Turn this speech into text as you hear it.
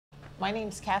My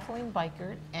name's Kathleen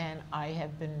Beichert, and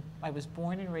I was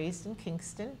born and raised in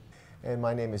Kingston. And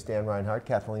my name is Dan Reinhard.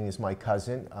 Kathleen is my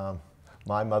cousin.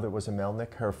 My mother was a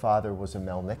Melnick, her father was a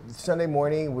Melnick. Sunday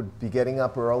morning would be getting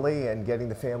up early and getting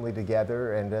the family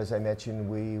together, and as I mentioned,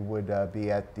 we would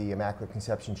be at the Immaculate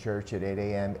Conception Church at 8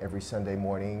 a.m. every Sunday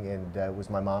morning, and it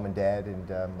was my mom and dad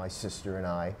and my sister and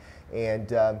I.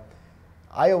 And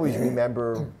I always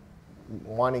remember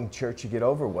wanting church to get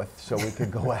over with so we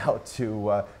could go out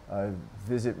to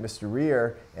visit Mr.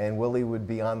 Reher, and Willie would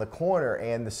be on the corner,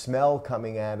 and the smell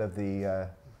coming out of the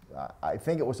I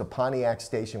think it was a Pontiac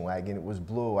station wagon. It was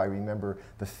blue. I remember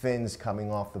the fins coming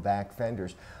off the back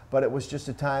fenders. But it was just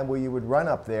a time where you would run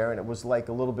up there, and it was like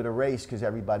a little bit of race because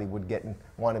everybody would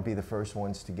want to be the first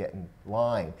ones to get in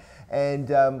line. And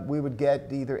we would get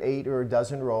either 8 or a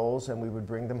dozen rolls, and we would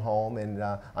bring them home. And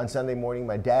on Sunday morning,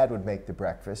 my dad would make the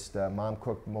breakfast. Mom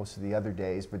cooked most of the other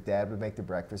days, but Dad would make the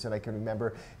breakfast. And I can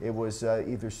remember it was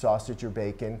either sausage or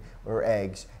bacon or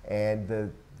eggs. And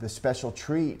the special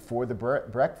treat for the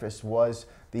breakfast was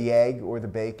the egg or the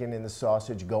bacon and the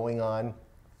sausage going on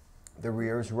the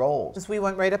Reher's rolls. Because we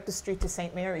went right up the street to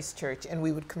St. Mary's Church, and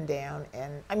we would come down,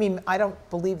 and I mean, I don't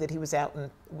believe that he was out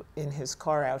in his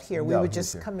car out here. We would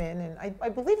just come in, and I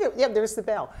believe that, yeah, there was the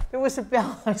bell. There was a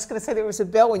bell. I was going to say there was a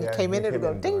bell when you came in, and it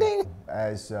would go ding, ding.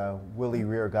 As Willie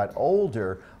Reher got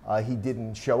older, he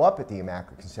didn't show up at the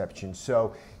Immaculate Conception,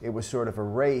 so it was sort of a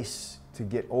race to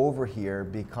get over here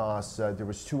because there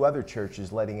was 2 other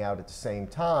churches letting out at the same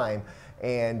time,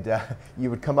 and you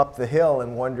would come up the hill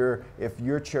and wonder if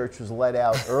your church was let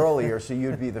out earlier so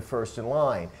you'd be the first in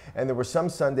line. And there were some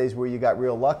Sundays where you got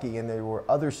real lucky, and there were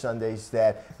other Sundays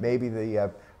that maybe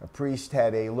the priest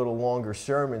had a little longer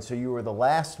sermon, so you were the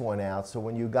last one out, so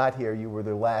when you got here you were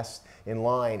the last in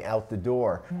line out the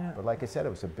door. Yeah. But like I said, it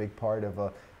was a big part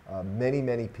of many,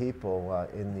 many people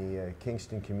in the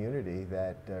Kingston community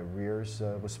that Reher's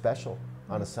was special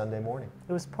on a Sunday morning.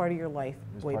 It was part of your life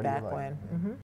way back when. Mm-hmm.